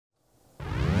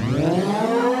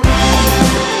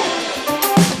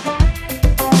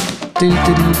Hey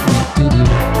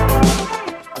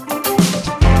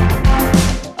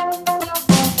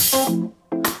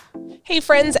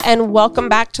friends, and welcome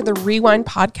back to the Rewind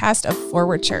podcast of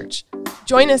Forward Church.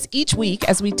 Join us each week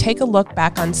as we take a look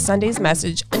back on Sunday's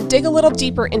message and dig a little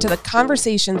deeper into the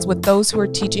conversations with those who are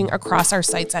teaching across our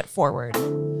sites at Forward.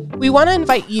 We want to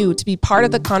invite you to be part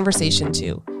of the conversation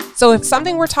too. So if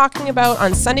something we're talking about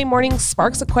on Sunday morning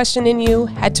sparks a question in you,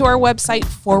 head to our website,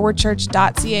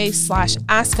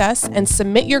 forwardchurch.ca/ask us, and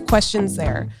submit your questions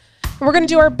there. And we're going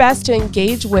to do our best to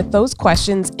engage with those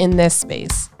questions in this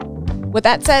space. With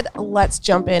that said, let's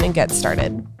jump in and get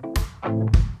started.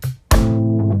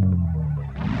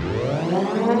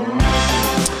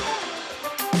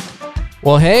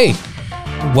 Well, hey,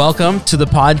 welcome to the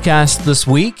podcast this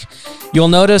week. You'll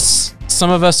notice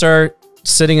some of us are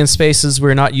sitting in spaces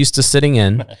we're not used to sitting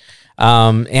in.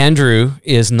 Andrew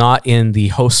is not in the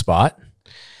host spot,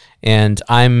 and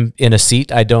I'm in a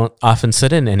seat I don't often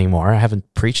sit in anymore. I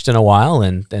haven't preached in a while,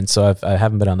 and so I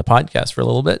haven't been on the podcast for a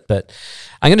little bit, but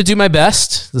I'm going to do my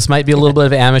best. This might be a little bit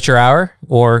of amateur hour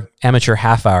or amateur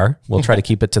half hour. We'll try to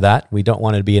keep it to that. We don't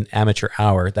want it to be an amateur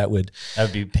hour. That would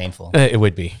be painful. It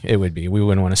would be. We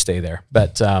wouldn't want to stay there.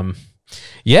 But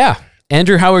yeah,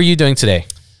 Andrew, how are you doing today?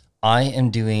 I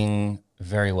am doing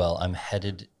very well. I'm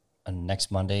headed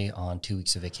next Monday on 2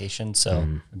 weeks of vacation. So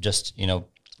I'm just,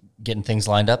 getting things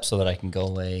lined up so that I can go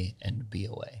away and be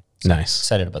away. So nice.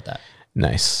 Excited about that.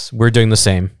 Nice. We're doing the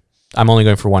same. I'm only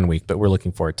going for 1 week, but we're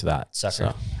looking forward to that.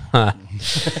 Sucker. So.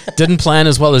 Didn't plan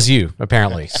as well as you,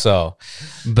 apparently. So,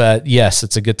 but yes,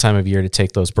 it's a good time of year to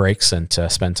take those breaks and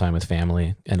to spend time with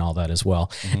family and all that as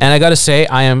well. And I got to say,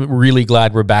 I am really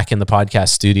glad we're back in the podcast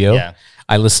studio. Yeah.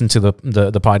 I listened to the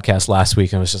podcast last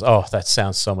week and was just, oh, that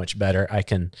sounds so much better. I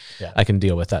can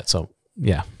deal with that. So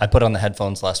yeah. I put on the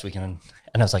headphones last week and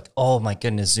I was like, oh my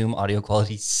goodness, Zoom audio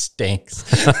quality stinks.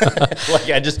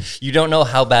 You don't know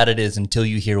how bad it is until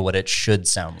you hear what it should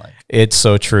sound like. It's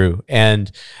so true. And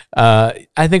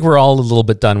I think we're all a little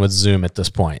bit done with Zoom at this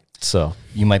point. So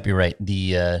you might be right.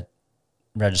 The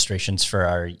registrations for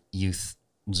our youth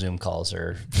Zoom calls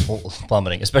are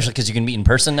plummeting, especially because you can meet in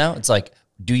person now. It's like,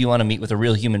 do you want to meet with a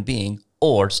real human being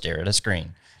or stare at a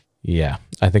screen? Yeah,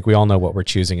 I think we all know what we're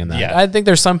choosing in that. Yeah. I think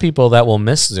there's some people that will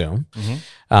miss Zoom,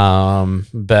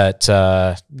 but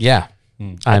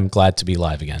I'm glad to be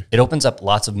live again. It opens up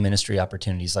lots of ministry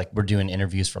opportunities. Like we're doing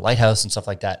interviews for Lighthouse and stuff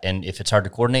like that. And if it's hard to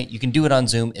coordinate, you can do it on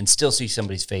Zoom and still see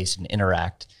somebody's face and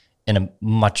interact in a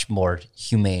much more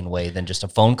humane way than just a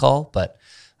phone call. But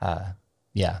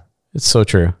yeah. It's so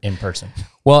true. In person.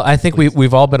 Well, I think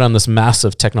we've all been on this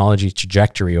massive technology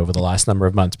trajectory over the last number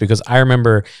of months, because I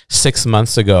remember 6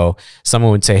 months ago,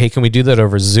 someone would say, hey, can we do that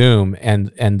over Zoom?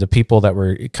 And the people that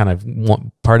were kind of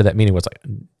part of that meeting was like,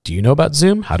 do you know about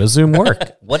Zoom? How does Zoom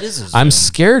work? What is a Zoom? I'm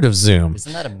scared of Zoom.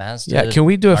 Isn't that a Mazda? Yeah, can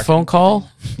we do a phone call?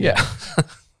 Yeah.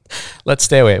 Let's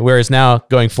stay away. Whereas now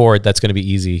going forward, that's going to be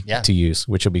easy to use,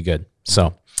 which will be good.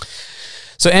 So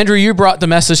Andrew, you brought the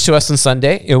message to us on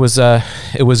Sunday. It was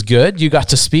good. You got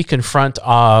to speak in front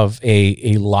of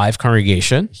a live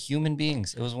congregation. Human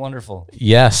beings. It was wonderful.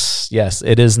 Yes.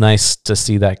 It is nice to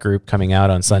see that group coming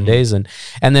out on Sundays and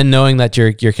then knowing that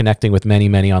you're connecting with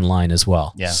many online as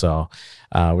well. Yeah. So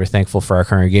we're thankful for our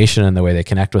congregation and the way they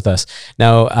connect with us.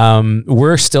 Now,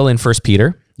 we're still in 1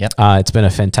 Peter. Yep. It's been a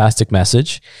fantastic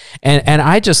message. And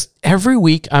I just, every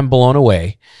week I'm blown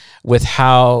away with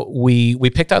how we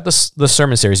picked out the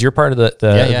sermon series. You're part of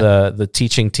the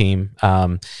teaching team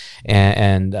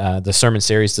and the sermon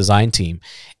series design team.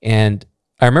 And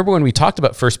I remember when we talked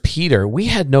about 1 Peter, we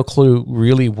had no clue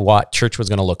really what church was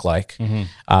going to look like,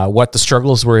 what the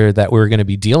struggles were that we were going to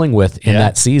be dealing with in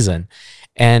that season.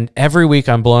 And every week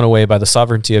I'm blown away by the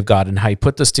sovereignty of God and how He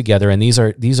put this together. And these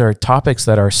are topics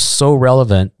that are so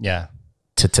relevant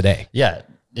to today. Yeah,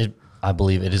 I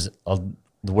believe it is.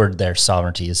 The word there,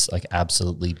 sovereignty, is like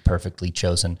absolutely perfectly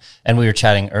chosen. And we were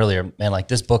chatting earlier, man, like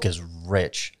this book is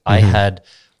rich. I had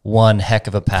one heck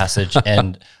of a passage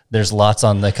and there's lots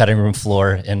on the cutting room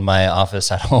floor in my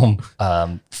office at home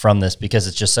from this, because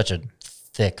it's just such a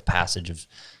thick passage of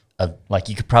like,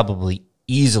 you could probably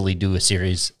easily do a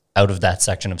series out of that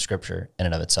section of scripture in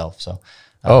and of itself. So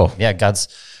yeah, God's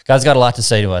got a lot to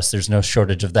say to us. There's no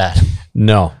shortage of that.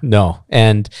 No.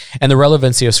 And the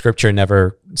relevancy of scripture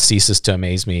never ceases to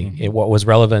amaze me. What was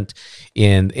relevant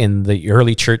in the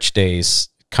early church days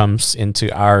comes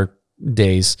into our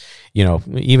days,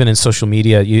 even in social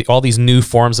media, all these new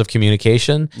forms of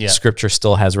communication, scripture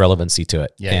still has relevancy to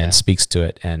it and speaks to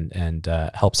it and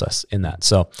helps us in that.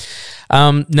 So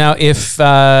now if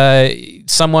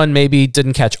someone maybe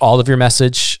didn't catch all of your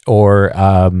message or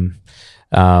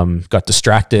got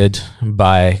distracted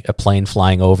by a plane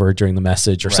flying over during the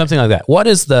message or something like that. What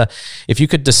is if you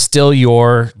could distill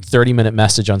your 30-minute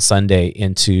message on Sunday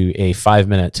into a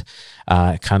 5-minute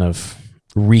kind of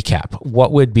recap,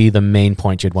 what would be the main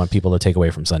point you'd want people to take away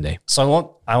from Sunday?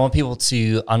 So I want people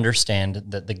to understand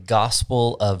that the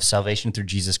gospel of salvation through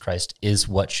Jesus Christ is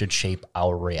what should shape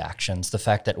our reactions. The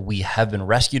fact that we have been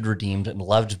rescued, redeemed, and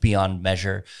loved beyond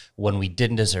measure when we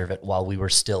didn't deserve it, while we were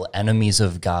still enemies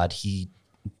of God, he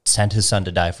sent his son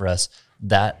to die for us.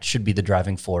 That should be the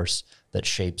driving force that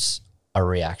shapes our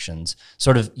reactions.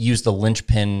 Sort of use the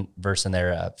linchpin verse in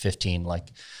there, 15,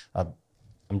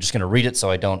 I'm just going to read it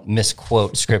so I don't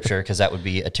misquote scripture, because that would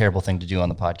be a terrible thing to do on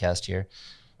the podcast here.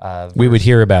 We would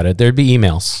hear about it. There'd be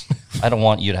emails. I don't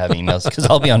want you to have emails because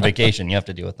I'll be on vacation. You have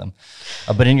to deal with them.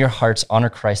 But in your hearts, honor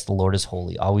Christ, the Lord is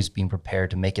holy, always being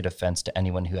prepared to make a defense to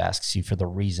anyone who asks you for the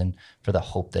reason for the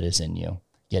hope that is in you.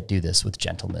 Yet do this with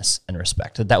gentleness and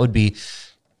respect. That would be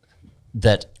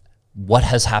that what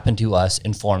has happened to us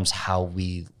informs how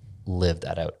we live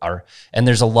that out. And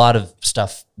there's a lot of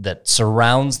stuff that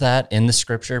surrounds that in the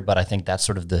scripture, but I think that's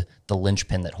sort of the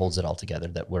linchpin that holds it all together,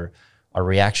 that our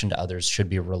reaction to others should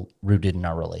be rooted in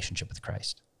our relationship with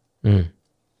Christ.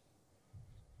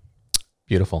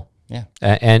 Beautiful. Yeah.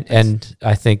 And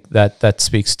I think that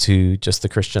speaks to just the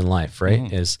Christian life,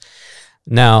 right? Is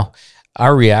now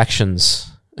our reactions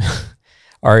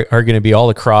are going to be all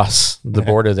across the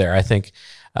border there. I think,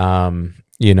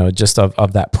 just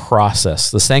of that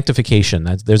process, the sanctification,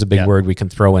 there's a big word we can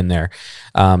throw in there.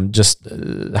 Just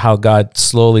how God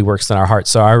slowly works in our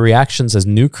hearts. So our reactions as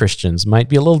new Christians might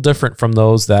be a little different from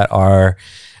those that are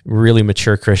really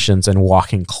mature Christians and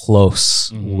walking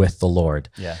close with the Lord.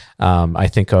 Yeah. I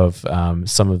think of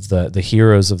some of the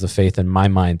heroes of the faith in my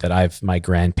mind that my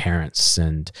grandparents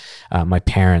and my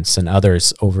parents and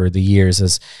others over the years,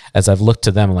 as I've looked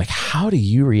to them, I'm like, how do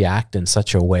you react in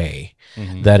such a way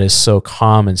that is so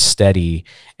calm and steady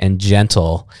and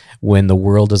gentle when the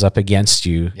world is up against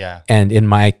you? Yeah. And in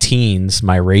my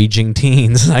raging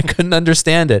teens, I couldn't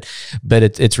understand it, but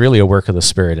it's really a work of the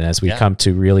Spirit. And as we come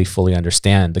to really fully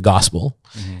understand the gospel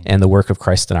and the work of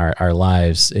Christ in our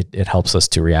lives, it helps us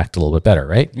to react a little bit better,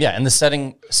 right? Yeah. And the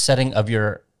setting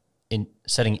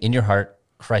in your heart,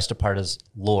 Christ apart as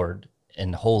Lord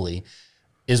and holy,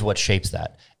 is what shapes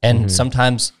that. And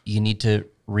sometimes you need to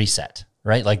reset,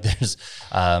 right? Like there's,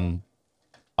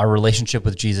 our relationship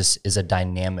with Jesus is a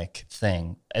dynamic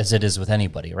thing, as it is with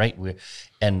anybody, right?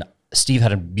 And Steve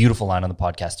had a beautiful line on the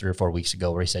podcast 3 or 4 weeks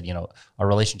ago where he said, our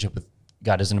relationship with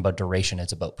God isn't about duration,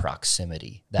 it's about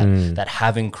proximity. That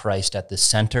having Christ at the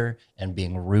center and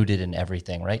being rooted in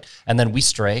everything, right? And then we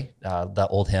stray, the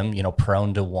old hymn,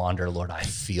 prone to wander, Lord, I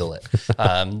feel it.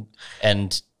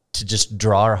 And to just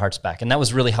draw our hearts back. And that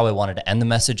was really how I wanted to end the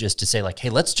message, is to say like, hey,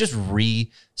 let's just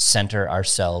re-center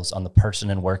ourselves on the person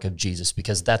and work of Jesus,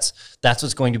 because that's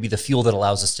what's going to be the fuel that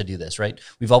allows us to do this, right?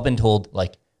 We've all been told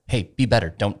like, hey, be better,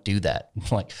 don't do that.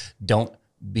 Like, don't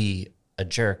be a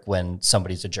jerk when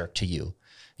somebody's a jerk to you.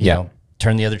 You know,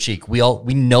 turn the other cheek. We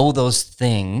know those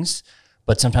things,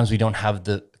 but sometimes we don't have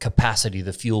the capacity,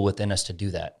 the fuel within us to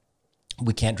do that.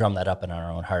 We can't drum that up in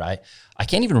our own heart. I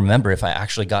can't even remember if I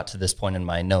actually got to this point in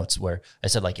my notes where I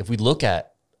said, like, if we look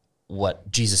at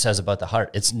what Jesus says about the heart,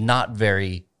 it's not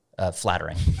very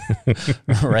flattering,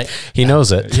 right? He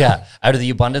knows it. Yeah. Out of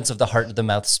the abundance of the heart, the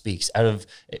mouth speaks. Out of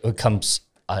it comes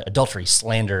adultery,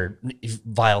 slander,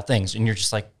 vile things. And you're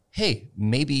just like, hey,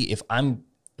 maybe if I'm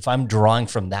drawing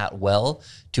from that well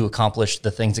to accomplish the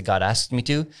things that God asks me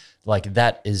to, like,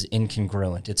 that is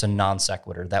incongruent. It's a non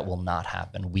sequitur. That will not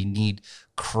happen. We need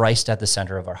Christ at the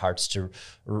center of our hearts to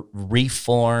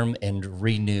reform and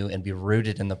renew and be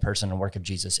rooted in the person and work of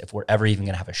Jesus if we're ever even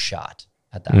going to have a shot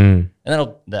at that. And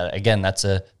again, that's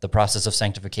the process of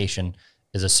sanctification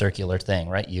is a circular thing,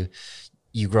 right?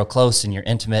 You grow close and you're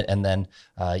intimate, and then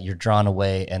you're drawn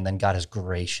away, and then God is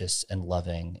gracious and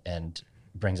loving and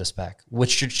brings us back, which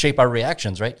should shape our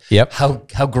reactions, right? Yep.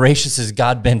 How gracious has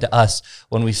God been to us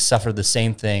when we suffer the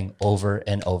same thing over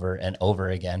and over and over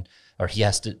again, or he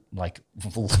has to like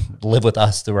live with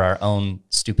us through our own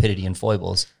stupidity and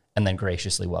foibles, and then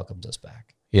graciously welcomes us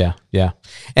back. Yeah. Yeah.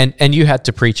 And you had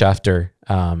to preach after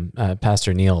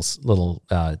Pastor Neil's little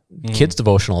kids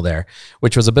devotional there,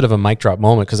 which was a bit of a mic drop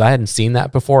moment, because I hadn't seen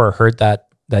that before or heard that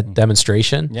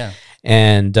demonstration. Yeah.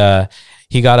 And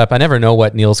he got up. I never know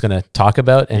what Neil's going to talk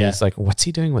about. And he's like, what's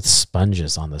he doing with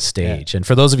sponges on the stage? Yeah. And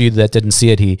for those of you that didn't see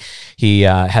it, he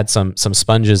had some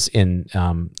sponges in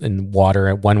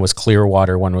water. One was clear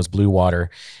water, one was blue water.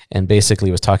 And basically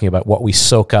was talking about what we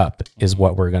soak up is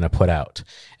what we're going to put out.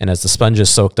 And as the sponges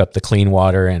soaked up the clean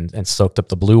water and soaked up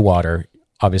the blue water,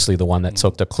 obviously the one that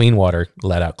soaked up clean water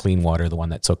let out clean water, the one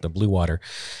that soaked up blue water.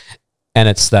 And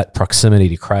it's that proximity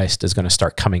to Christ is going to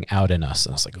start coming out in us.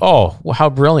 And it's like, oh, well, how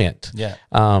brilliant. Yeah.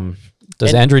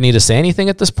 Does Andrew need to say anything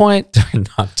at this point? No,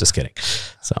 I'm just kidding.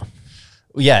 So,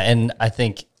 yeah. And I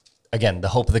think, again, the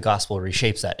hope of the gospel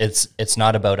reshapes that. It's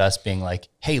not about us being like,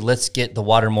 hey, let's get the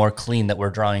water more clean that we're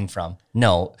drawing from.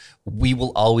 No, we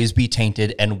will always be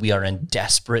tainted, and we are in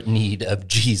desperate need of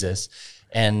Jesus.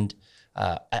 And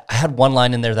I had one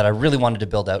line in there that I really wanted to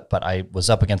build out, but I was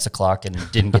up against the clock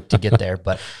and didn't get to get there.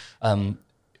 But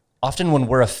often when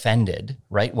we're offended,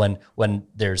 right, when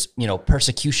there's,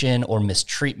 persecution or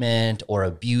mistreatment or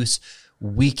abuse,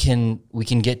 we can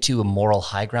get to a moral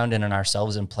high ground in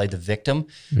ourselves and play the victim.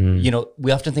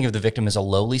 We often think of the victim as a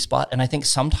lowly spot. And I think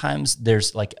sometimes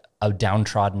there's like a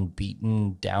downtrodden,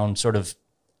 beaten down sort of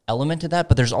element to that,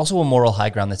 but there's also a moral high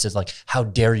ground that says like, how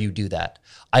dare you do that?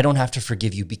 I don't have to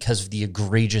forgive you because of the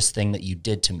egregious thing that you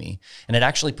did to me. And it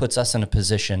actually puts us in a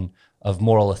position of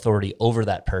moral authority over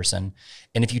that person.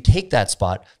 And if you take that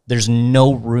spot, there's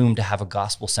no room to have a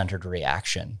gospel-centered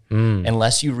reaction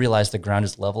unless you realize the ground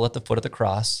is level at the foot of the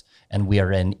cross and we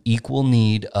are in equal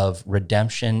need of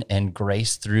redemption and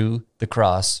grace through the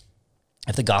cross.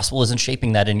 If the gospel isn't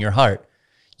shaping that in your heart,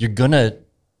 you're going to,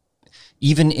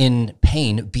 even in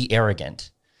pain, be arrogant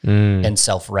and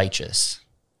self-righteous.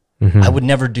 I would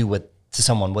never do to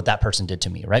someone what that person did to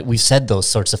me, right? We've said those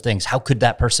sorts of things. How could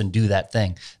that person do that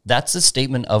thing? That's a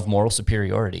statement of moral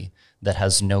superiority that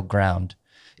has no ground.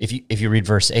 If you read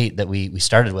verse 8 that we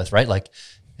started with, right? Like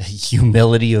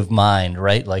humility of mind,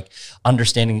 right? Like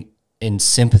understanding in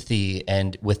sympathy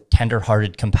and with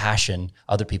tender-hearted compassion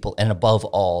other people, and above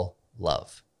all,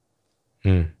 love.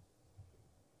 It's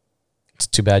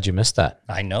too bad you missed that.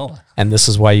 I know. And this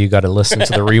is why you got to listen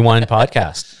to the Rewind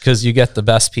podcast, because you get the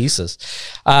best pieces.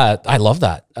 I love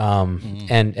that.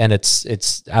 And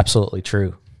it's absolutely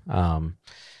true.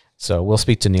 So we'll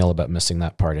speak to Neil about missing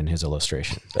that part in his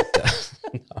illustration. But,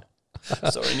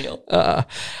 sorry, Neil.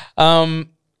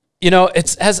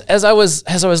 It's as I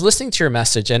was listening to your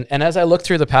message and as I looked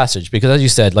through the passage, because as you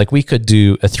said, like we could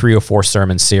do a 3 or 4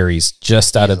 sermon series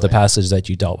just out of the passage that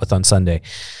you dealt with on Sunday.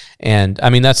 And I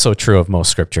mean, that's so true of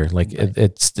most scripture. Like right.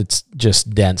 It's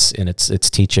just dense in its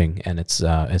teaching and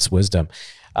its wisdom.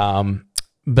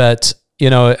 But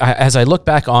as I look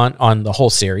back on the whole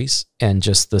series and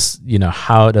just this,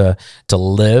 how to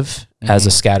live as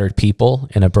a scattered people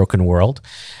in a broken world,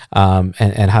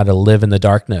 and how to live in the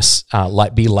darkness,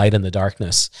 be light in the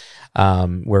darkness,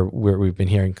 where we've been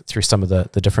hearing through some of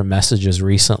the different messages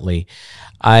recently.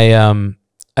 I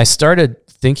started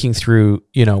thinking through,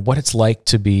 what it's like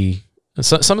to be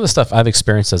some of the stuff I've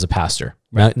experienced as a pastor.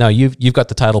 Right. Now you've got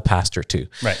the title pastor too.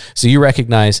 Right. So you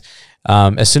recognize,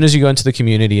 as soon as you go into the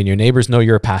community and your neighbors know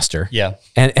you're a pastor. Yeah.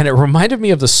 And it reminded me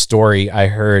of the story I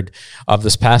heard of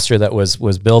this pastor that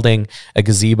was building a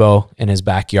gazebo in his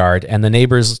backyard, and the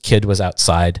neighbor's kid was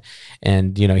outside,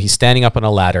 and he's standing up on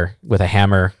a ladder with a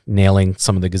hammer nailing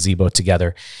some of the gazebo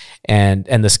together. And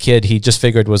this kid, he just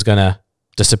figured was going to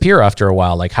disappear after a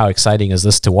while. Like, how exciting is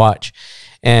this to watch?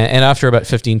 And after about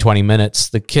 15, 20 minutes,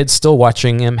 the kid's still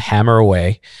watching him hammer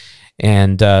away.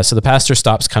 And so the pastor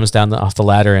stops, comes down off the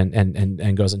ladder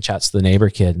and goes and chats to the neighbor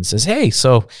kid and says, "Hey,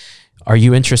 so are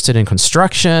you interested in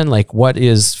construction? Like, what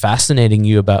is fascinating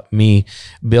you about me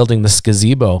building this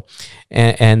gazebo?"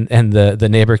 And the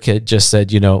neighbor kid just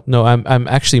said, "No, I'm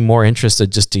actually more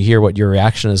interested just to hear what your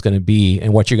reaction is going to be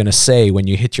and what you're going to say when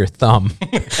you hit your thumb."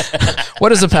 What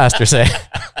does the pastor say?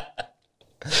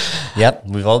 Yep,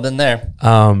 we've all been there.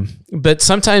 But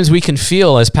sometimes we can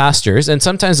feel as pastors, and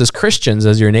sometimes as Christians,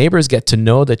 as your neighbors get to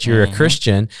know that you're a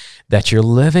Christian, that you're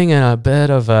living in a bit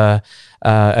of a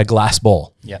glass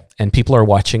bowl. Yeah. And people are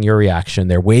watching your reaction.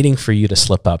 They're waiting for you to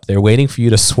slip up. They're waiting for you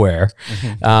to swear.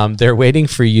 They're waiting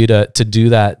for you to do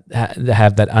that,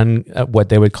 have that what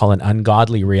they would call an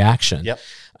ungodly reaction. Yep.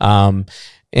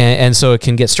 And so it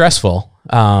can get stressful.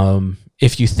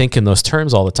 If you think in those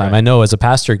terms all the time. Right. I know as a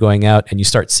pastor going out and you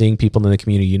start seeing people in the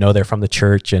community, they're from the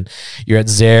church, and you're at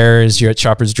Zehrs, you're at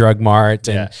Shoppers Drug Mart,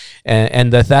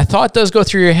 and that thought does go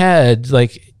through your head,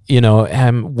 like, how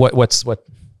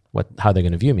they're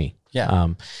going to view me. Yeah.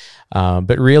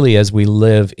 But really, as we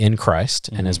live in Christ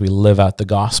and as we live out the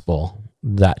gospel,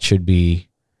 that should be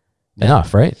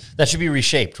enough, right? That should be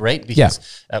reshaped, right?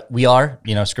 Because we are,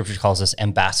 Scripture calls us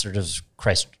ambassadors of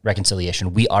Christ's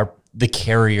reconciliation. We are the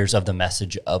carriers of the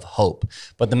message of hope.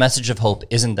 But the message of hope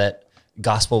isn't that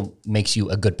gospel makes you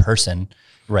a good person,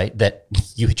 right? That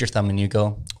you hit your thumb and you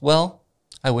go, well,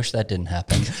 I wish that didn't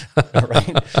happen,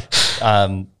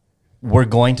 right? We're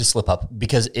going to slip up,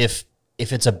 because if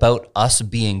it's about us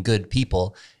being good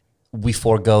people, we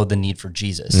forego the need for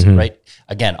Jesus, right?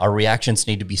 Again, our reactions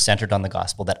need to be centered on the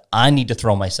gospel, that I need to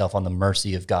throw myself on the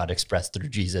mercy of God expressed through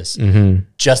Jesus,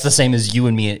 just the same as you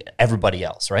and me, everybody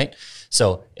else, right?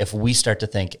 So if we start to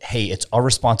think, hey, it's our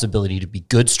responsibility to be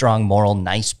good, strong, moral,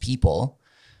 nice people,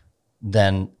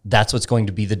 then that's what's going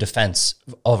to be the defense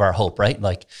of our hope, right?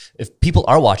 Like if people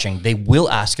are watching, they will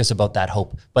ask us about that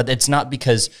hope, but it's not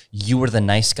because you were the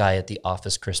nice guy at the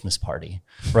office Christmas party,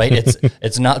 right?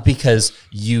 It's not because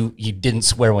you didn't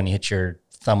swear when you hit your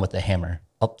thumb with a hammer.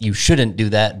 You shouldn't do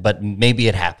that, but maybe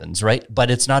it happens, right?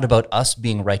 But it's not about us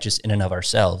being righteous in and of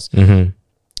ourselves.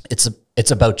 It's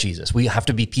about Jesus. We have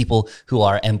to be people who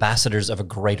are ambassadors of a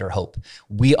greater hope.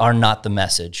 We are not the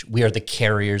message. We are the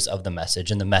carriers of the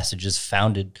message, and the message is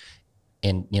founded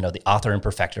in, the author and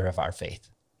perfecter of our faith,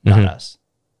 not us.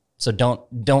 So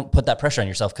don't put that pressure on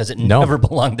yourself, because it never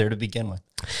belonged there to begin with.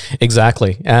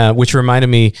 Exactly. Which reminded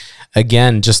me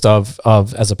again, just of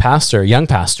as a pastor, young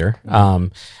pastor,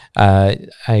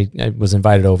 I was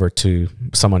invited over to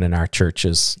someone in our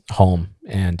church's home,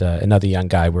 and another young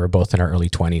guy. We were both in our early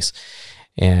 20s,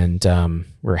 and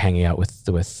we're hanging out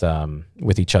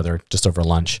with each other just over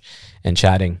lunch and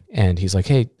chatting. And he's like,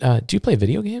 "Hey, do you play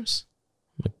video games?"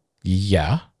 I'm like,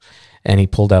 "Yeah." And he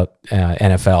pulled out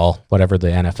NFL, whatever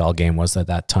the NFL game was at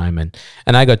that time, and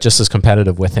I got just as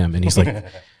competitive with him. And he's like,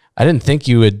 "I didn't think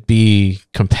you would be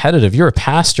competitive. You're a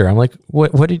pastor." I'm like,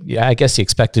 "What did you?" I guess he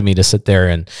expected me to sit there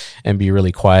and be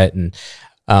really quiet and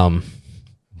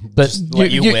but just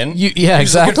let you win. Yeah,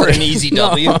 exactly. For an easy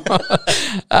W.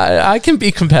 I can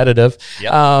be competitive.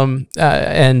 Yep.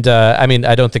 I mean,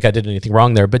 I don't think I did anything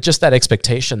wrong there, but just that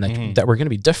expectation that we're going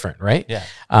to be different, right? Yeah.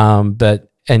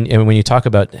 But when you talk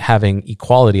about having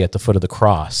equality at the foot of the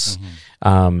cross,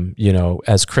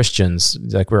 as Christians,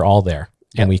 like we're all there.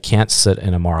 And we can't sit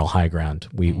in a moral high ground.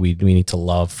 We need to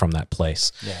love from that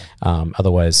place. Yeah.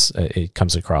 Otherwise, it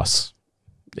comes across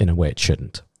in a way it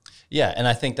shouldn't. Yeah, and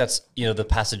I think that's, the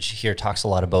passage here talks a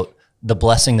lot about the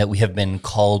blessing that we have been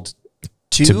called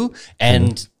to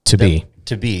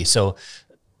be. So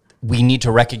we need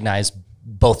to recognize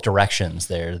both directions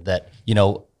there, that,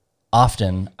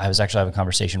 often I was actually having a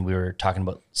conversation, we were talking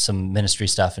about some ministry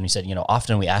stuff, and he said,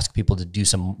 often we ask people to do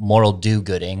some moral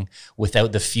do-gooding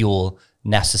without the fuel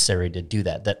necessary to do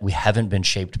that we haven't been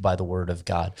shaped by the word of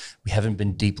God. We haven't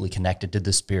been deeply connected to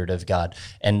the Spirit of God,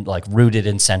 and like rooted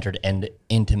and centered and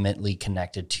intimately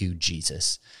connected to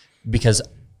Jesus. Because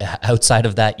outside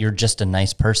of that, you're just a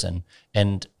nice person.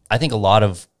 And I think a lot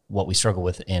of what we struggle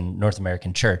with in North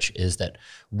American church is that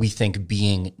we think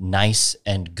being nice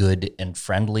and good and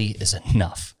friendly is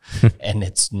enough. And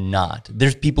it's not.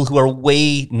 There's people who are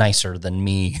way nicer than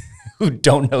me who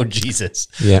don't know Jesus,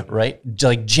 right?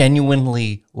 Like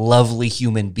genuinely lovely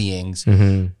human beings.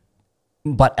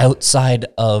 But outside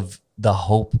of the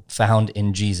hope found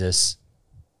in Jesus,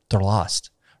 they're lost,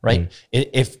 right?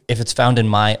 If it's found in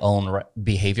my own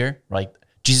behavior, right?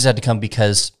 Jesus had to come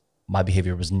because my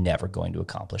behavior was never going to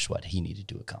accomplish what he needed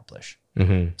to accomplish.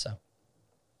 So,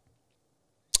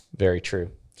 very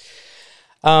true.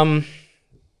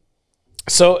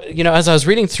 So, as I was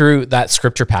reading through that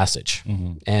scripture passage,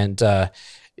 and I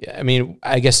mean,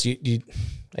 I guess you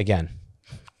again,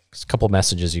 there's a couple of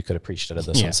messages you could have preached out of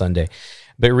this on Sunday,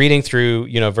 but reading through,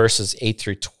 verses 8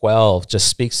 through 12 just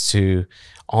speaks to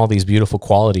all these beautiful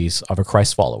qualities of a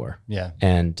Christ follower. Yeah.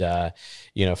 And,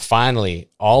 finally,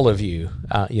 all of you,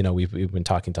 we've been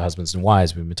talking to husbands and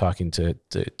wives, we've been talking to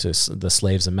the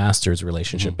slaves and masters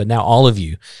relationship, but now all of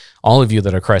you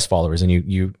that are Christ followers, and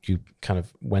you kind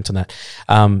of went on that,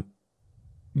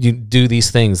 you do these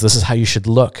things. This is how you should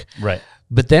look. Right.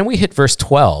 But then we hit verse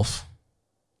 12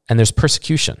 and there's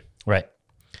persecution. Right.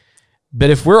 But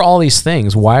if we're all these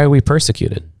things, why are we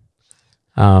persecuted?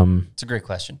 It's a great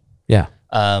question. Yeah.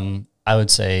 I would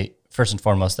say, first and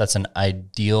foremost, that's an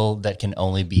ideal that can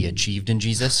only be achieved in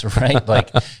Jesus, right?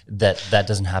 Like that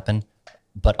doesn't happen.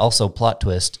 But also, plot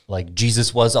twist, like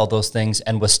Jesus was all those things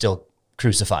and was still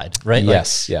crucified, right?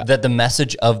 Yes. Like, that the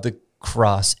message of the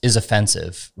cross is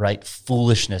offensive, right?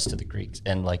 Foolishness to the Greeks,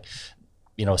 and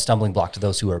a stumbling block to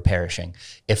those who are perishing.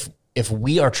 If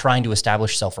we are trying to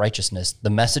establish self-righteousness, the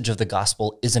message of the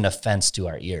gospel is an offense to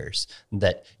our ears.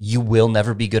 That you will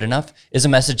never be good enough is a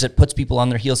message that puts people on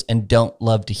their heels and don't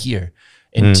love to hear.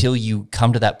 Until you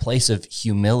come to that place of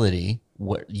humility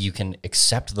where you can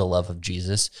accept the love of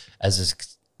Jesus as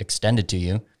is extended to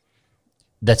you,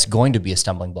 that's going to be a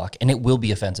stumbling block, and it will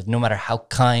be offensive no matter how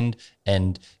kind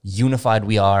and unified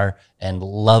we are and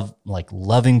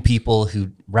loving people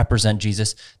who represent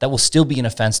Jesus. That will still be an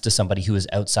offense to somebody who is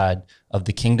outside of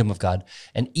the kingdom of God,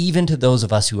 and even to those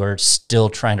of us who are still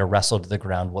trying to wrestle to the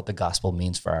ground what the gospel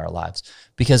means for our lives.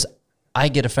 Because I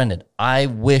get offended. I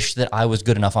wish that I was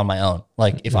good enough on my own.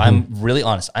 Like, if I'm really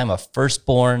honest, I'm a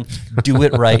firstborn, do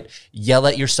it right, yell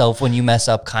at yourself when you mess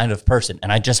up kind of person.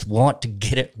 And I just want to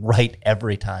get it right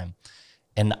every time.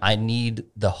 And I need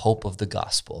the hope of the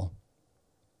gospel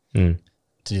to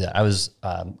do that. I was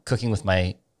cooking with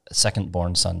my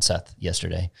second-born son, Seth,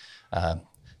 yesterday.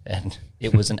 And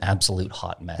it was an absolute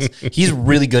hot mess. He's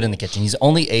really good in the kitchen. He's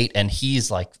only 8, and he's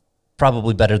like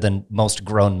probably better than most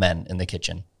grown men in the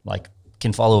kitchen. Like,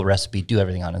 can follow a recipe, do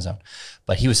everything on his own.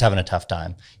 But he was having a tough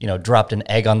time. You know, dropped an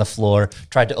egg on the floor,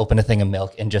 tried to open a thing of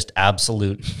milk, and just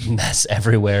absolute mess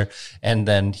everywhere. And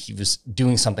then he was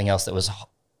doing something else that was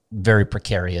very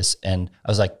precarious. And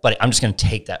I was like, buddy, I'm just going to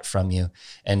take that from you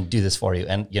and do this for you.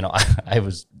 And, you know, I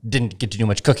didn't get to do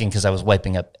much cooking because I was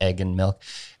wiping up egg and milk.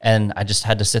 And I just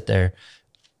had to sit there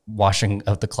washing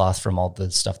out the cloth from all the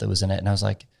stuff that was in it. And I was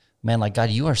like, man, like, God,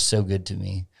 you are so good to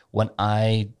me. When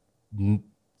I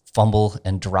fumble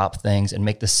and drop things and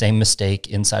make the same mistake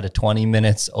inside of 20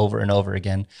 minutes over and over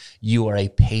again, you are a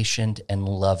patient and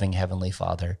loving Heavenly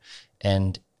Father.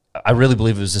 And I really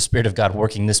believe it was the Spirit of God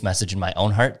working this message in my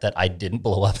own heart that I didn't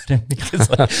blow up at him, because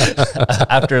like,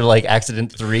 after like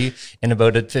accident 3 in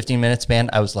about a 15-minute span,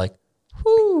 I was like,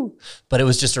 whoo. But it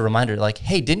was just a reminder, like,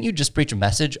 hey, didn't you just preach a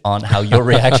message on how your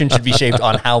reaction should be shaped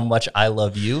on how much I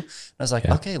love you? And I was like,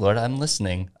 okay, Lord, I'm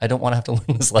listening. I don't want to have to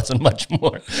learn this lesson much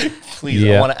more. Please,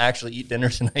 I want to actually eat dinner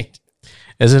tonight.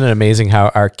 Isn't it amazing how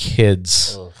our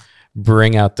kids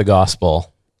bring out the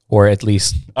gospel, or at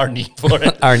least our need for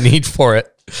it, our need for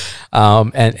it,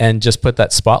 and just put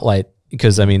that spotlight?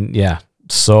 Because I mean,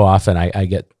 so often I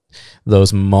get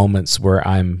those moments where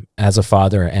I'm as a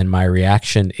father and my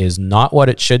reaction is not what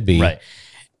it should be. Right.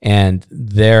 And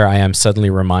there I am suddenly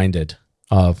reminded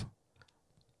of,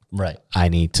 I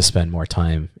need to spend more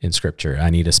time in Scripture.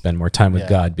 I need to spend more time with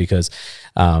God, because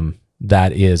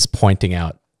that is pointing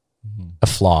out a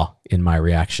flaw in my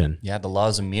reaction. Yeah, the law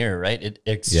is a mirror, right?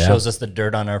 It shows us the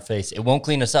dirt on our face. It won't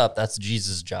clean us up. That's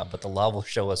Jesus' job. But the law will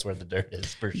show us where the dirt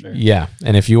is, for sure. Yeah.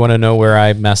 And if you want to know where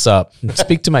I mess up,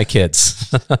 speak to my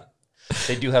kids.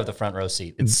 They do have the front row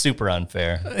seat. It's super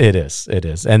unfair. It is. It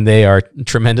is. And they are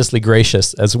tremendously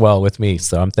gracious as well with me.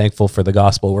 So I'm thankful for the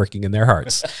gospel working in their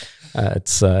hearts.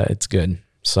 It's good.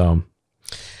 So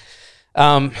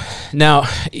now,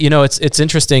 you know, it's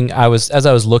interesting. As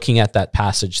I was looking at that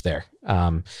passage there,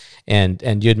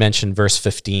 and you had mentioned verse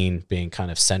 15 being kind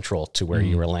of central to where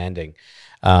you were landing.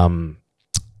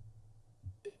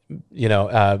 You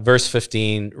know, verse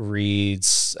 15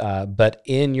 reads, but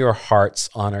in your hearts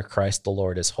honor Christ the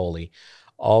Lord as holy,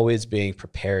 always being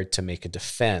prepared to make a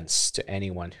defense to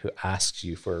anyone who asks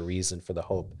you for a reason for the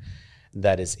hope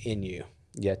that is in you,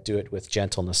 yet do it with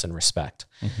gentleness and respect.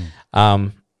 It's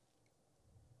a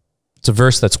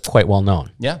verse that's quite well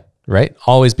known. Yeah. Right?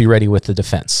 Always be ready with the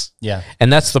defense. Yeah.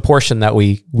 And that's the portion that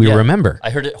we remember.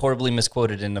 I heard it horribly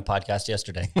misquoted in the podcast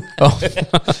yesterday.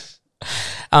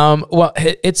 Well,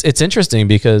 it's interesting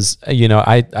because, you know,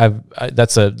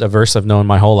 that's a verse I've known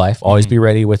my whole life. Always be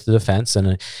ready with the defense.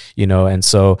 And, you know, and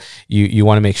so you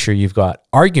want to make sure you've got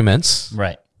arguments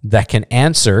that can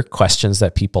answer questions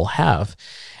that people have.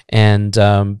 And,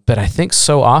 but I think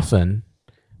so often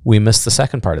we miss the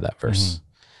second part of that verse.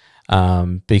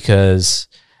 Because,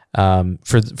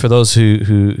 for those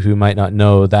who might not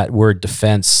know, that word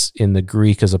defense in the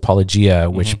Greek is apologia,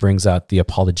 which brings out the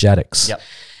apologetics. Yep.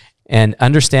 And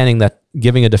understanding that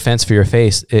giving a defense for your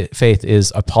faith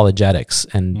is apologetics,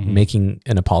 and making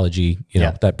an apology, you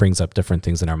know, that brings up different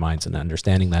things in our minds, and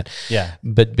understanding that. Yeah.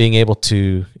 But being able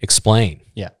to explain.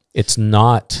 Yeah. It's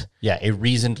not. Yeah. A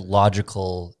reasoned,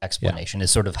 logical explanation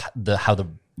is sort of how the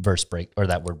verse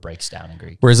that word breaks down in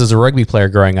Greek. Whereas as a rugby player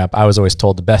growing up, I was always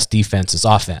told the best defense is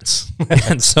offense.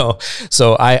 And so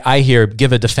I hear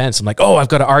give a defense. I'm like, oh, I've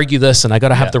got to argue this, and I got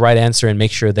to have the right answer and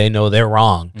make sure they know they're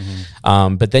wrong.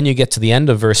 But then you get to the end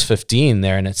of verse 15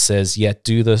 there, and it says, yet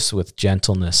do this with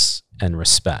gentleness and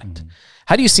respect.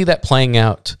 How do you see that playing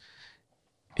out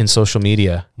in social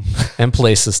media and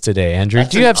places today, Andrew?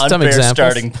 Do you have some examples?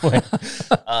 Starting point.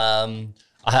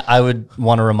 I would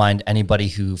want to remind anybody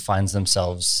who finds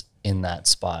themselves in that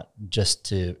spot just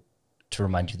to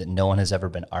remind you that no one has ever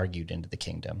been argued into the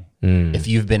kingdom. If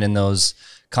you've been in those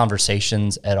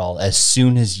conversations at all, as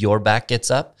soon as your back gets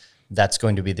up, that's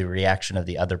going to be the reaction of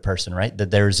the other person, right?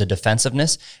 That there is a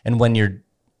defensiveness. And when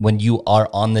you are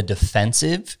on the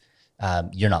defensive,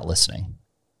 you're not listening.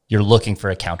 You're looking for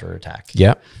a counterattack.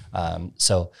 Yeah.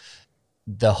 So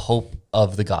the hope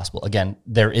of the gospel, again,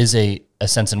 there is a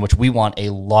sense in which we want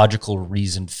a logical,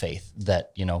 reasoned faith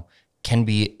that, you know, can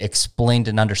be explained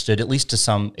and understood, at least to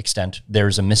some extent.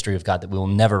 There's a mystery of God that we will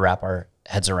never wrap our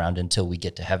heads around until we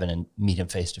get to heaven and meet him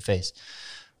face to face.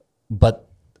 But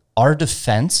our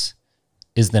defense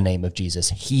is the name of Jesus.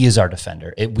 He is our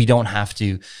defender. We don't have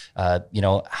to,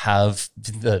 have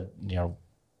the,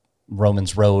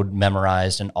 Romans road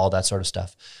memorized and all that sort of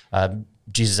stuff.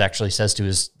 Jesus actually says to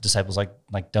his disciples,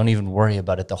 like, don't even worry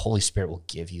about it. The Holy Spirit will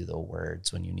give you the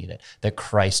words when you need it, that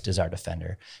Christ is our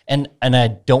defender. And I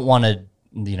don't want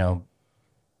to,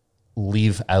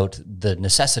 leave out the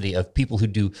necessity of people who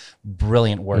do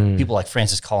brilliant work, people like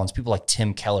Francis Collins, people like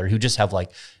Tim Keller, who just have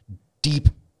like deep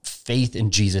faith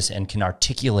in Jesus and can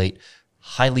articulate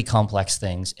highly complex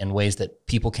things in ways that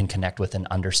people can connect with and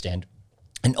understand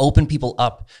and open people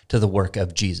up to the work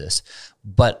of Jesus.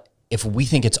 But if we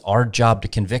think it's our job to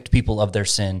convict people of their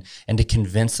sin and to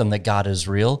convince them that God is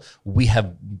real, we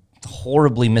have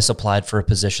horribly misapplied for a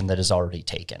position that is already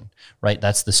taken, right?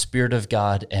 That's the Spirit of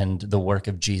God and the work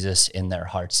of Jesus in their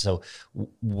hearts. So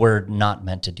we're not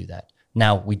meant to do that.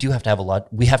 Now, we do have to have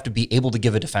we have to be able to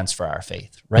give a defense for our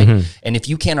faith, right? And if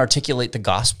you can't articulate the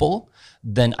gospel,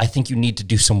 then I think you need to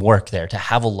do some work there to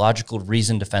have a logical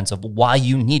reasoned defense of why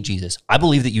you need Jesus. I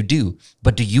believe that you do,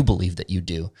 but do you believe that you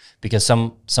do? Because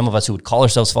some of us who would call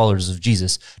ourselves followers of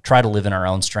Jesus try to live in our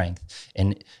own strength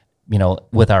and,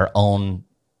 with our own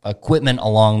equipment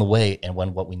along the way, and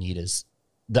when what we need is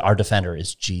our defender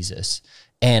is Jesus.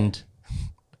 And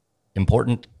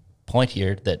important point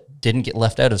here that didn't get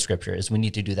left out of Scripture is we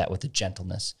need to do that with a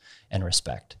gentleness and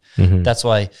respect. That's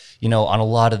why, on a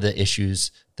lot of the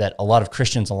issues that a lot of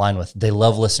Christians align with, they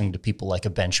love listening to people like a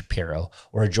Ben Shapiro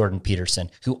or a Jordan Peterson,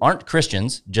 who aren't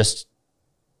Christians, just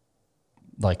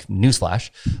like newsflash,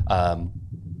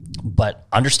 but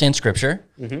understand Scripture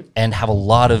and have a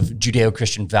lot of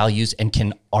Judeo-Christian values and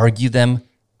can argue them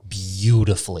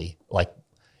beautifully. Like,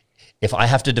 if I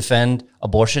have to defend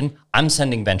abortion, I'm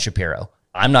sending Ben Shapiro.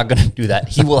 I'm not going to do that.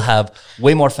 He will have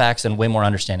way more facts and way more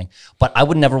understanding. But I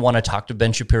would never want to talk to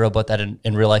Ben Shapiro about that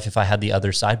in real life if I had the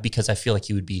other side, because I feel like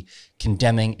he would be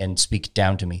condemning and speak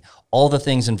down to me. All the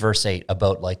things in verse 8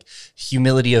 about like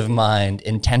humility of mind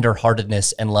and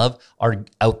tenderheartedness and love are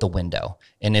out the window.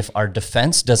 And if our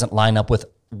defense doesn't line up with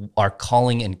our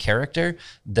calling and character,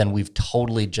 then we've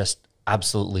totally just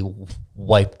absolutely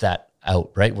wiped that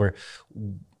out, right? We're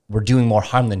doing more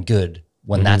harm than good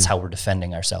when that's how we're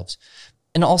defending ourselves.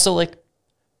 And also, like,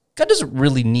 God doesn't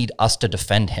really need us to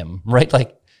defend him, right?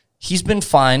 Like, he's been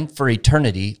fine for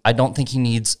eternity. I don't think he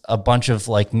needs a bunch of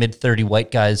like mid-30 white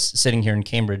guys sitting here in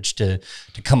Cambridge to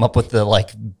come up with the like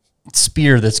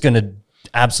spear that's going to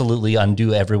absolutely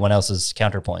undo everyone else's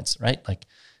counterpoints, right? Like,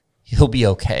 he'll be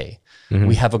okay.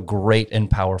 We have a great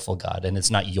and powerful God, and it's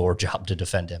not your job to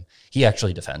defend him. He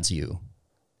actually defends you,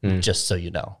 just so you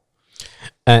know.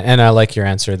 And I like your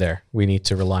answer there. We need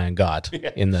to rely on God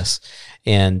in this.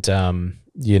 And,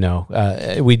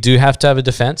 we do have to have a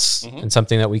defense and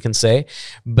something that we can say.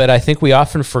 But I think we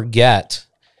often forget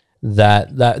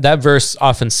that verse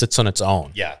often sits on its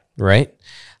own. Yeah. Right?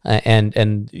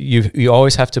 And you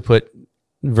always have to put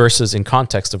verses in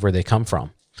context of where they come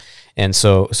from. And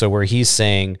so where he's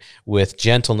saying with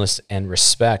gentleness and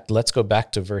respect, let's go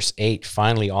back to verse 8.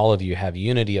 Finally, all of you have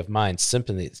unity of mind,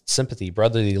 sympathy,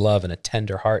 brotherly love, and a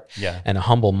tender heart and a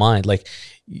humble mind. Like,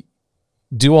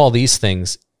 do all these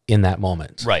things in that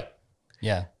moment. Right.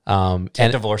 Yeah.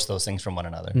 Can't divorce those things from one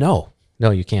another. No,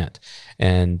 you can't.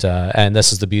 And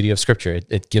this is the beauty of Scripture.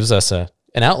 It gives us an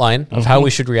outline of how we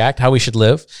should react, how we should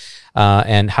live,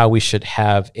 and how we should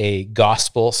have a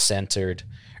gospel-centered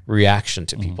reaction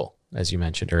to people, as you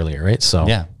mentioned earlier, right? So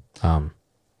yeah. And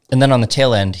then on the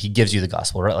tail end, he gives you the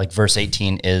gospel, right? Like verse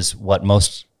 18 is what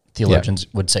most theologians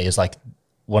would say is like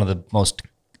one of the most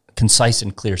concise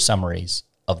and clear summaries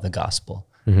of the gospel.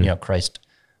 Christ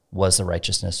was the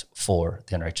righteousness for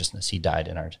the unrighteousness. He died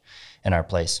in our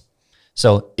place.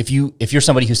 So if you're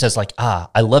somebody who says like,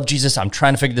 I love Jesus, I'm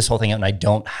trying to figure this whole thing out, and I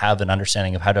don't have an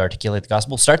understanding of how to articulate the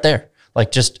gospel, start there.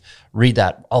 Like, just read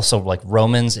that. Also, like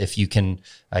Romans, if you can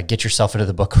get yourself into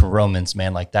the book of Romans,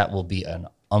 man, like that will be an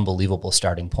unbelievable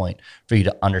starting point for you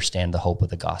to understand the hope of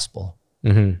the gospel.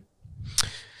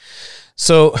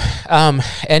 So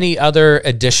any other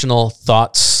additional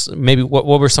thoughts? Maybe what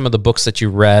were some of the books that you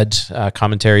read,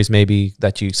 commentaries maybe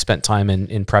that you spent time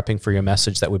in prepping for your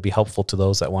message that would be helpful to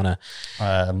those that want to?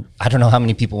 I don't know how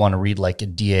many people want to read like a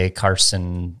D.A.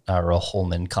 Carson or a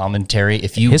Holman commentary.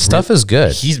 His stuff is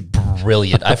good. He's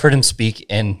brilliant. I've heard him speak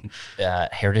in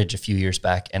Heritage a few years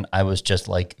back, and I was just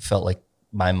like, felt like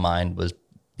my mind was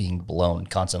being blown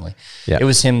constantly. Yeah. It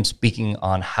was him speaking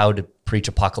on how to preach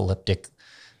apocalyptic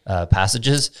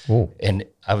passages. Ooh. And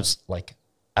I was like,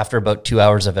 after about 2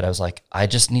 hours of it, I was like, I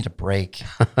just need a break.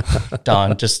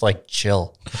 Don, just like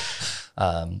chill.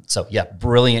 So yeah,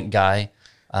 brilliant guy.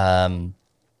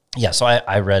 So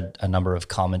I read a number of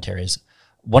commentaries.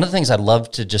 One of the things I'd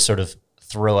love to just sort of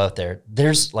throw out there,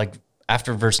 there's like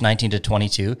after verse 19 to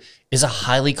 22 is a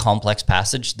highly complex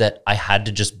passage that I had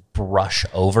to just brush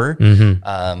over.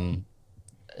 Now's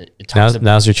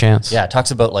your chance. Yeah, it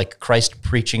talks about like Christ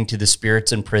preaching to the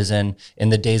spirits in prison in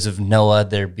the days of Noah.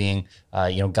 There being,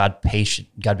 God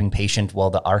being patient while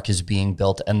the ark is being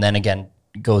built, and then again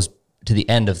goes to the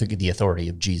end of the authority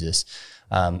of Jesus.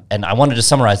 And I wanted to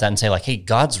summarize that and say like, hey,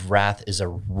 God's wrath is a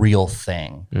real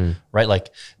thing, right?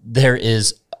 Like there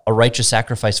is a righteous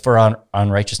sacrifice for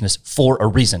unrighteousness for a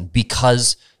reason,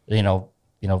 because the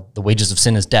wages of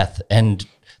sin is death, and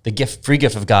the free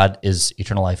gift of God is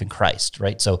eternal life in Christ,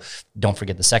 right? So don't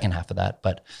forget the second half of that.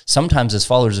 But sometimes as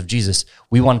followers of Jesus,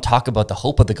 we want to talk about the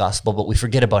hope of the gospel, but we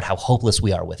forget about how hopeless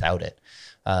we are without it.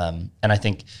 And I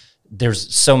think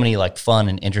there's so many like fun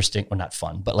and interesting, or not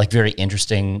fun, but like very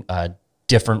interesting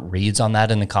different reads on that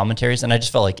in the commentaries. And I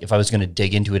just felt like if I was going to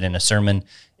dig into it in a sermon,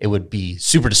 it would be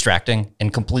super distracting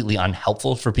and completely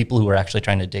unhelpful for people who are actually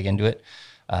trying to dig into it.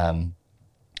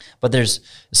 But there's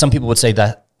some people would say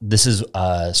that this is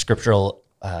scriptural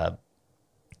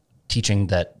teaching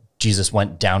that Jesus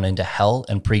went down into hell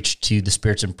and preached to the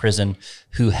spirits in prison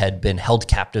who had been held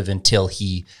captive until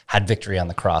he had victory on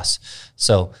the cross.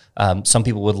 So some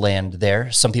people would land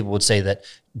there. Some people would say that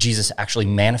Jesus actually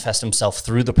manifested himself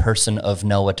through the person of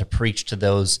Noah to preach to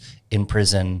those in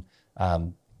prison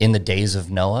in the days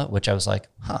of Noah, which I was like,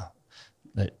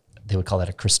 they would call that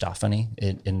a Christophany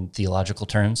in theological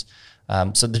terms.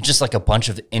 So there's just like a bunch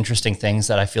of interesting things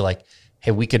that I feel like,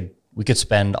 hey, we could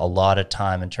spend a lot of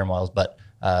time in turmoils, but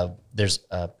there's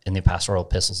in the pastoral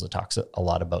epistles, it talks a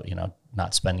lot about,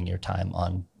 not spending your time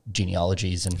on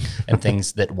genealogies and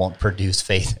things that won't produce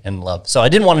faith and love. So I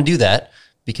didn't want to do that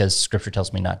because scripture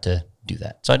tells me not to do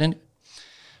that. So I didn't.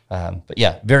 But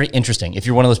yeah, very interesting. If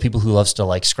you're one of those people who loves to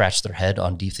like scratch their head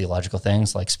on deep theological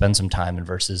things, like spend some time in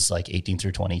verses like 18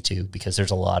 through 22, because there's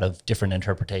a lot of different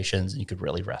interpretations and you could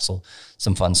really wrestle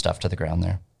some fun stuff to the ground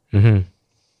there. Mm-hmm.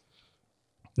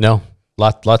 No,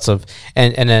 lots of,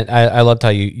 and then I loved how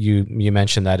you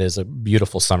mentioned that is a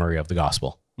beautiful summary of the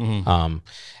gospel. Mm-hmm.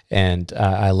 And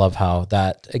I love how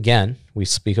that, again, we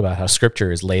speak about how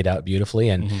scripture is laid out beautifully,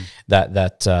 and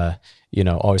that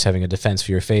always having a defense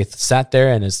for your faith sat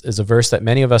there and is a verse that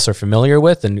many of us are familiar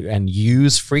with and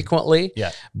use frequently.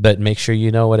 Yeah. But make sure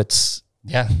you know what it's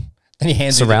and he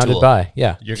hands surrounded by.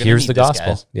 Yeah. Here's the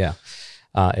gospel. Guys. Yeah.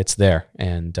 It's there.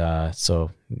 And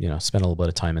so spend a little bit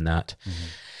of time in that. Mm-hmm.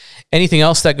 Anything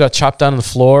else that got chopped down on the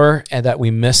floor and that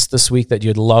we missed this week that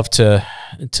you'd love to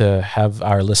have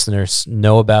our listeners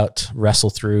know about, wrestle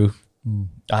through?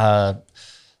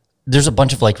 There's a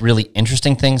bunch of like really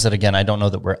interesting things that, again, I don't know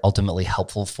that were ultimately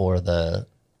helpful for the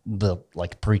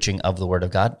like preaching of the word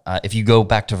of God. If you go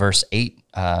back to verse 8,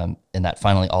 in that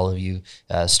finally all of you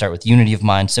start with unity of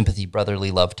mind, sympathy,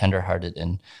 brotherly love, tenderhearted,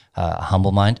 and a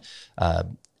humble mind.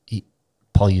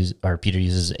 Peter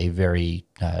uses a very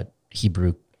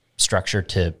Hebrew structure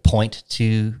to point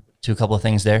to a couple of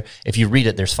things there. If you read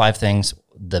it, there's 5 things.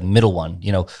 The middle one,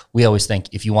 we always think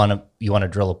if you want to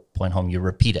drill a point home, you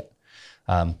repeat it.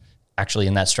 Actually,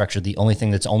 in that structure, the only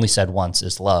thing that's only said once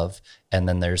is love, and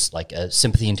then there's like a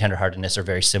sympathy and tenderheartedness are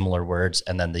very similar words,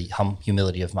 and then the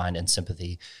humility of mind and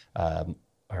sympathy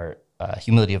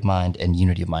humility of mind and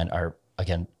unity of mind are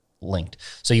again linked.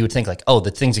 So you would think like,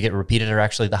 the things that get repeated are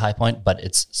actually the high point, but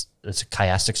it's a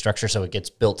chiastic structure, so it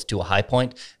gets built to a high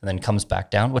point and then comes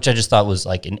back down, which I just thought was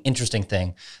like an interesting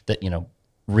thing that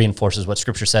reinforces what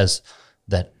scripture says,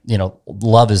 that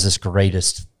love is this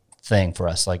greatest thing for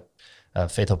us. Like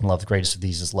faith, hope, and love,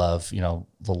 the love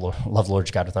the Lord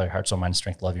your God with all your heart, soul, mind, and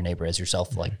strength, love your neighbor as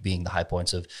yourself, like being the high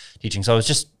points of teaching. So I was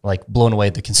just like blown away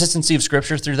at the consistency of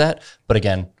scripture through that. But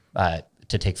again,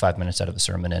 to take 5 minutes out of a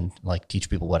sermon and like teach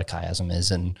people what a chiasm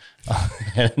is and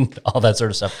all that sort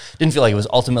of stuff, didn't feel like it was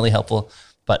ultimately helpful.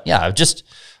 But yeah, just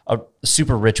a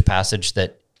super rich passage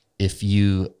that if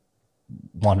you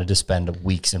wanted to spend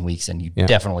weeks and weeks, and you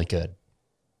definitely could.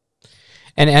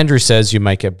 And Andrew says you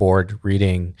might get bored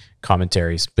reading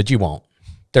commentaries, but you won't.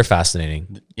 They're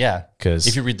fascinating. Yeah. Because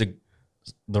if you read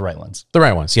the right ones. The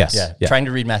right ones, yes. Yeah. Trying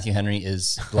to read Matthew Henry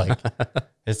is like,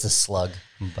 it's a slug,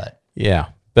 but. Yeah.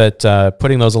 But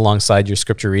putting those alongside your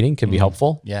scripture reading can be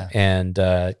helpful. Yeah. And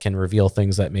can reveal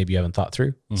things that maybe you haven't thought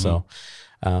through. Mm-hmm. So,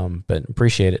 but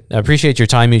appreciate it. I appreciate your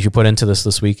time as you put into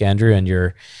this week, Andrew, and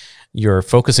your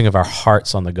focusing of our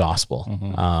hearts on the gospel.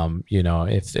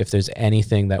 Mm-hmm. If there's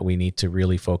anything that we need to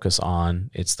really focus on,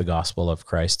 it's the gospel of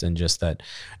Christ, and just that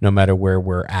no matter where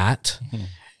we're at,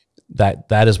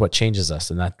 that is what changes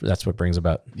us, and that's what brings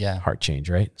about heart change,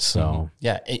 right? So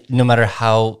no matter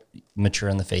how mature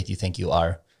in the faith you think you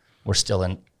are, we're still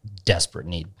in desperate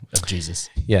need of Jesus.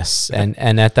 Yes,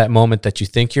 and at that moment that you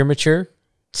think you're mature,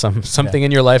 something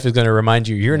in your life is going to remind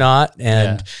you you're not,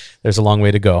 and there's a long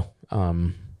way to go.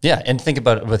 And think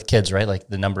about it with kids, right? Like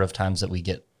the number of times that we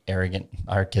get arrogant.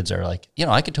 Our kids are like,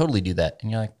 I could totally do that,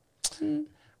 and you're like,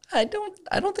 I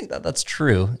don't think that's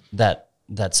true.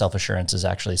 That self-assurance is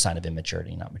actually a sign of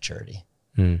immaturity, not maturity.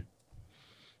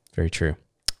 Very true.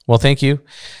 Well, thank you.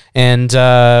 And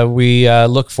we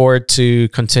look forward to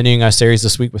continuing our series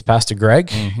this week with Pastor Greg.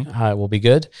 It will be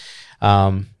good.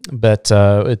 But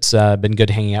it's been good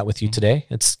hanging out with you today.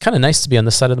 It's kind of nice to be on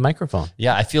this side of the microphone.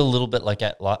 Yeah, I feel a little bit like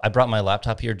I brought my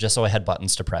laptop here just so I had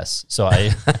buttons to press. So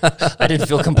I didn't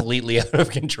feel completely out of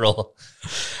control.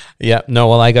 Yeah, no,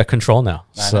 well, I got control now.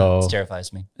 It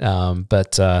terrifies me.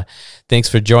 But thanks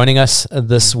for joining us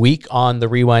this week on the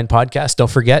Rewind podcast.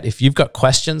 Don't forget, if you've got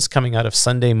questions coming out of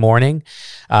Sunday morning,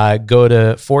 go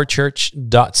to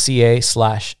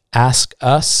forwardchurch.ca/ask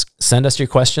us. Send us your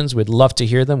questions. We'd love to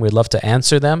hear them. We'd love to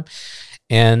answer them.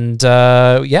 And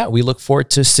we look forward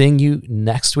to seeing you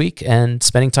next week and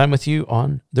spending time with you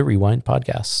on the Rewind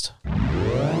podcast.